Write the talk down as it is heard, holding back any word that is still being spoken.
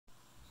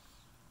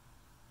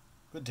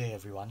Good day,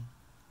 everyone.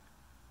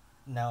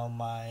 Now,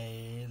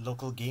 my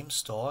local game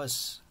store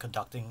is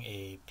conducting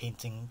a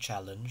painting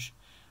challenge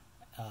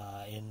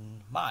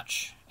in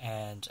March,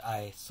 and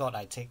I thought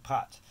I'd take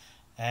part.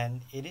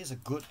 And it is a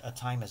good a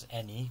time as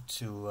any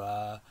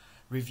to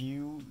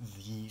review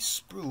the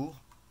sprue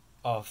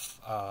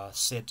of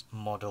said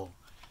model.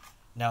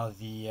 Now,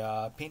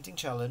 the painting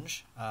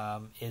challenge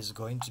is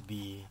going to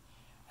be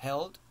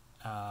held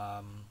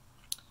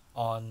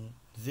on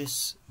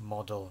this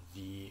model,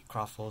 the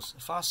Kraftwerk's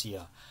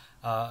Farseer,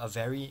 a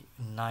very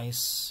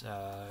nice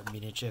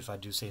miniature, if I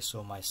do say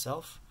so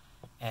myself,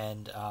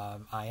 and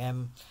I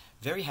am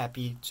very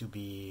happy to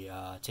be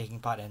taking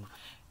part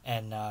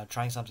and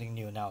trying something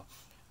new. Now,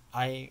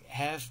 I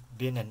have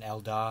been an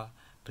Eldar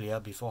player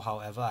before,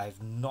 however,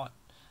 I've not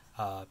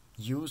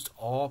used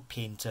or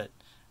painted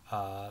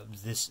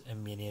this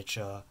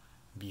miniature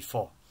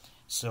before,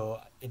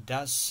 so it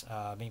does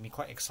make me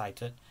quite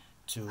excited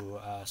to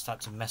start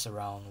to mess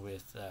around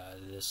with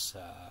this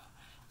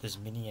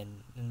mini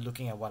and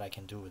looking at what I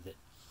can do with it.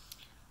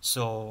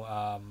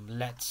 So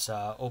let's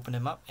open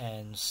him up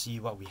and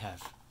see what we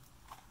have.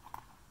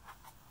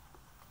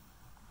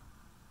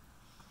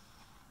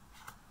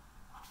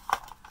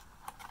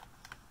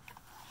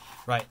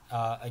 Right,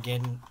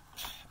 again,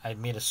 I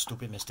made a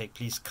stupid mistake.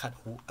 Please cut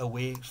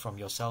away from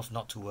yourself,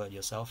 not toward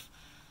yourself.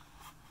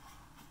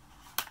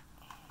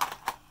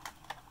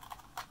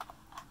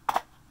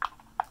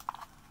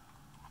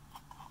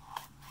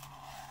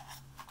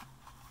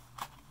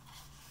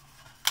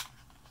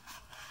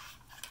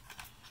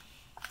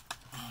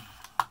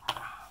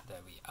 There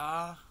we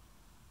are.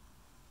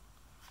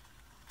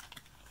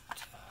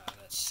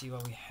 Let's see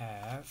what we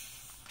have.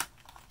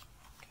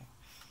 Okay.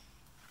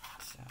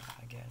 So,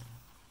 again.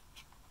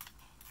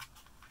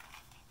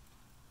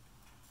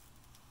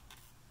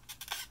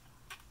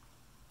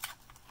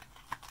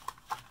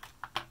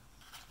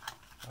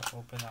 I'll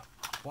open up.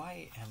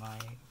 Why am I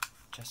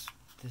just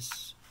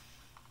this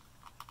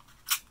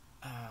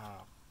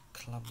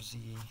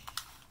clumsy?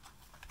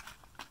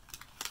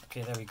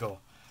 Okay, there we go.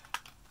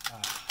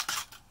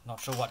 Not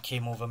sure what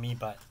came over me,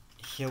 but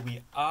here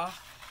we are.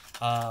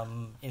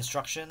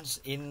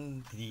 Instructions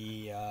in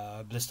the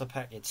blister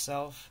pack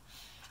itself.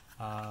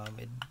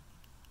 It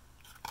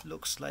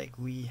looks like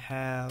we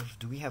have...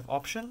 Do we have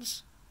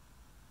options?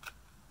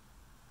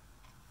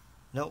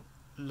 Nope.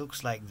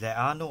 Looks like there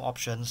are no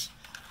options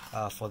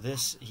for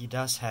this. He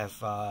does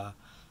have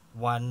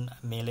one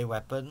melee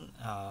weapon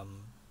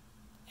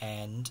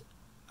and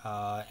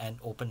an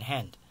open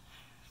hand.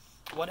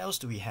 What else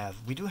do we have?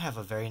 We do have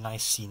a very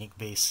nice scenic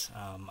base.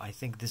 I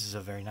think this is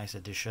a very nice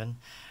addition.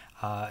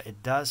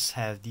 It does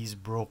have these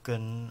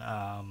broken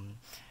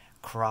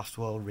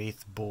Kraftwerk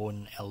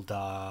Wraithbone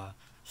Eldar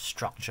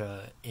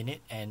structure in it,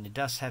 and it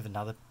does have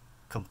another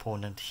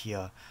component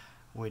here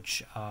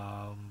which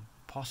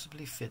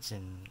possibly fits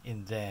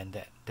in there,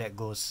 and that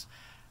goes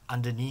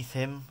underneath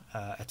him,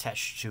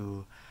 attached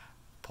to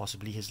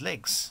possibly his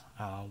legs,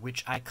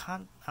 which I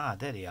can't...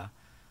 there they are.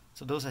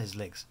 So those are his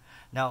legs.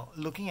 Now,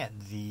 looking at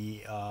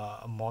the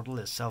model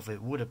itself,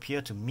 it would appear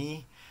to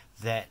me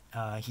that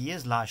he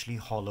is largely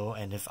hollow,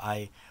 and if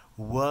I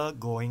were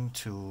going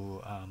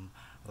to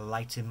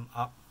light him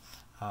up,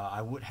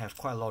 I would have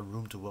quite a lot of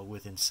room to work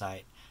with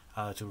inside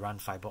to run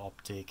fiber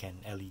optic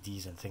and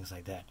LEDs and things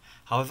like that.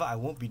 However, I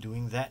won't be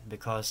doing that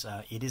because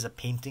it is a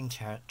painting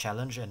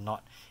challenge and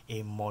not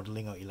a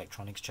modeling or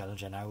electronics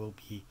challenge, and I will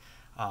be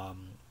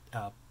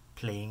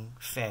playing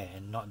fair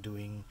and not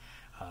doing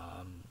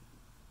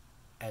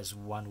as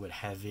one would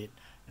have it,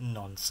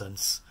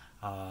 nonsense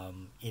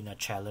in a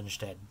challenge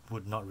that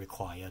would not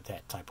require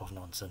that type of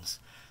nonsense.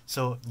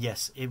 So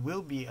yes, it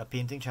will be a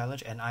painting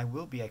challenge, and I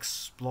will be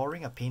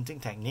exploring a painting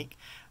technique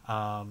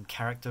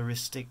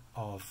characteristic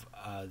of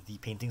the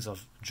paintings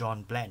of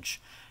John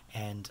Blanche,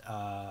 and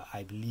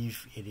I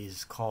believe it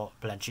is called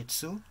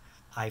Blanchitsu.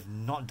 I've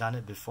not done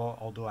it before,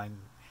 although I'm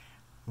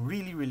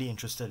really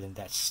interested in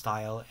that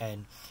style,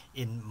 and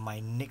in my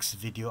next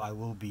video I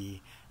will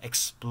be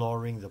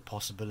exploring the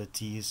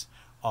possibilities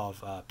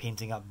of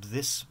painting up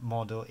this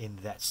model in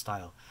that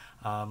style.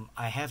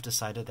 I have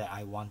decided that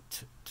I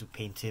want to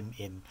paint him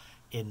in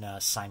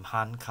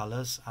Simhan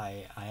colors.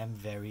 I am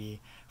very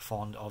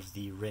fond of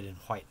the red and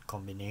white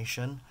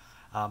combination.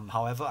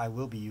 However, I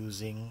will be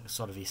using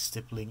sort of a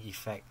stippling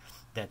effect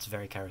that's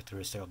very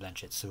characteristic of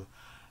Blanchitsu.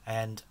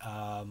 And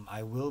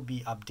I will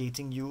be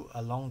updating you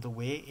along the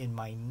way in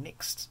my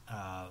next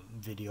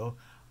video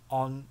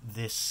on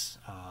this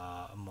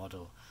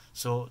model.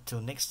 So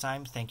till next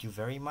time, thank you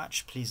very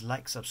much. Please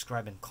like,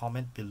 subscribe and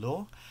comment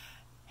below.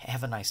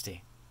 Have a nice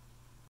day.